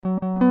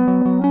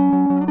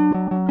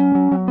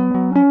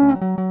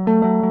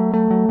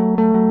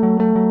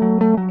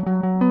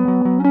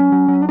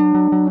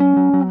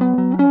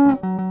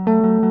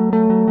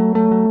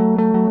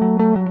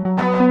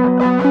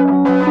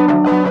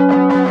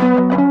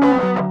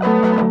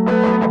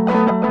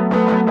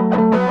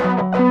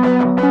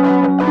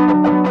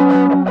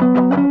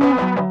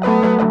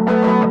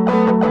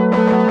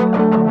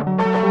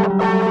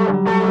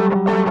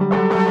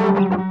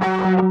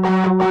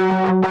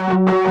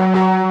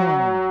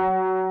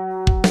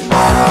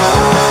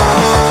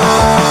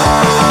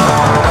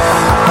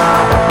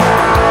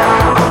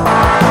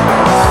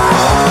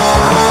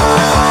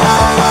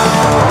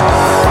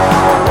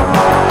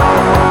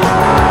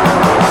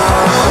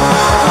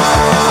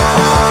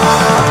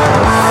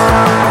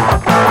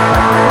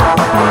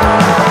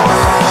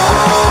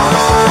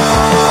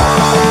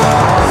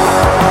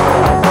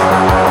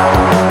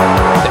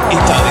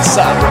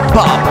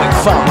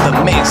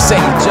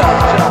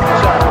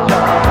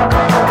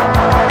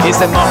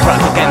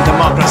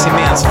democracy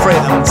means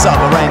freedom,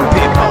 sovereign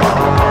people.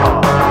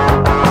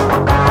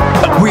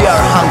 But we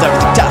are under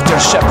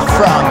dictatorship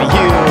from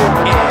you.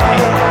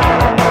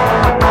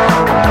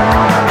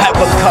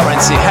 Equal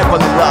currency,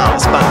 equal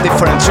laws, but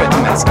different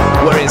treatments.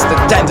 Where is the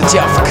identity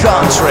of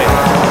country?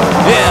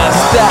 Is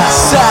the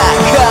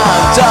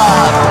second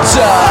of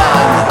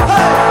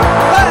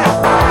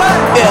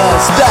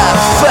is the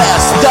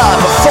fist of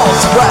a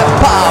false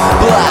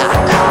republic?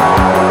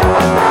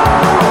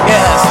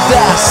 Is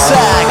the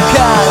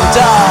second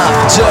of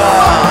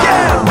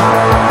June?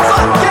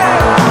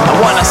 I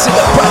wanna see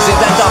the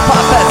president of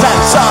puppets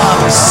and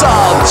some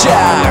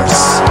soldiers.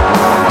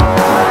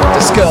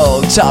 The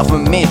school taught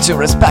me to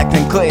respect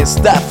and kiss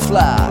the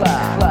flag,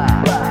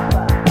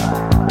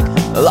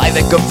 like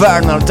the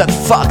governor that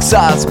fucks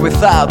us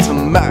without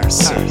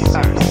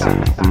mercy.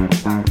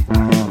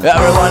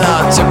 Everyone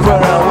out to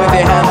quarrel with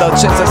the handle,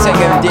 just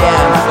singing the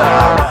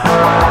anthem.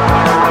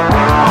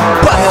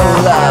 But he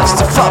loves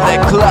to fuck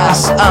the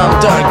class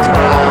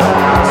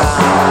underground.